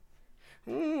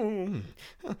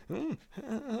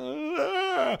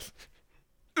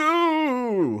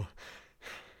Ooh!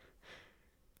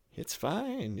 It's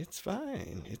fine, it's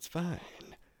fine, it's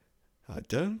fine. I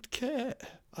don't care,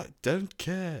 I don't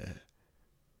care.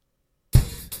 I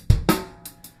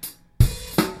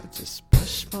just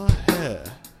brush my hair.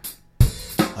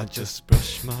 I just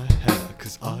brush my hair,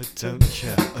 'cause I don't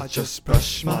care. I just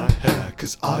brush my hair,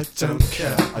 'cause I don't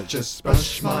care. I just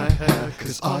brush my hair,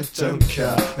 'cause I don't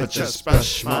care. I just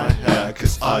brush my hair,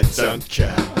 'cause I don't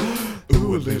care.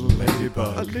 Ooh, a little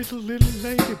ladybug. A little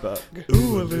ladybug.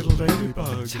 Ooh, a little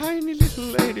ladybug. A tiny little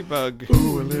ladybug.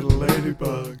 Ooh, a little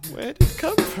ladybug. Where did it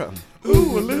come from?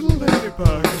 Ooh, a little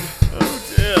ladybug. Oh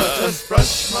dear. I just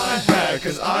brush my hair,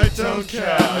 'cause I don't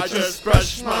care. I just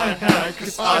brush my hair,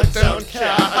 'cause I don't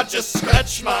care. I just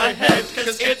scratch my head,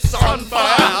 'cause it's on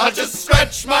fire. I just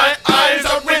scratch my eyes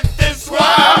out with this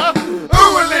wire.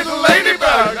 Ooh, a little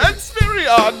ladybug. That's very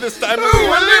odd this time. Ooh,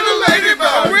 a little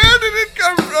ladybug. Where did it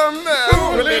come from now?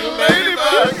 Ooh, a little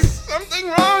ladybug. Something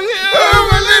wrong here. Ooh,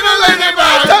 a little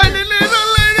ladybug. A tiny little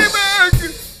ladybug.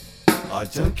 I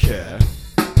don't care.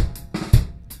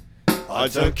 I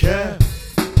don't care.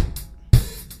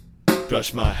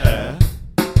 Brush my hair.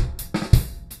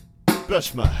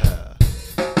 Brush my hair.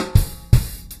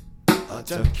 I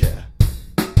don't care.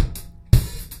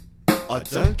 I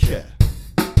don't care.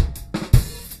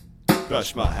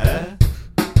 Brush my hair.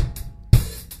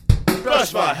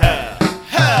 Brush my hair.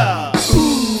 Hair.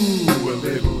 Ooh, a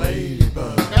little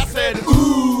ladybug. I said,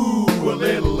 ooh, a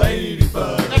little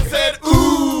ladybug. I said,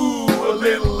 ooh, a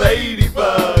little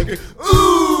ladybug.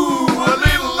 Ooh, a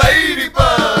little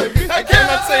ladybug. I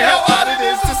cannot say how odd it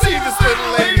is to see this little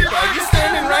ladybug. He's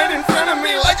standing right in front of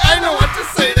me like I know what to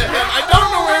say to him. I don't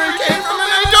know where he came from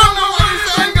and I don't know what his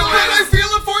angle is. I feel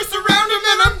a force around him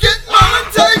and I'm getting all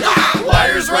entangled.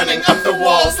 Wires running up the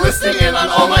walls, listening in on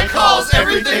all my calls.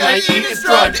 Everything I eat is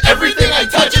drugged. Everything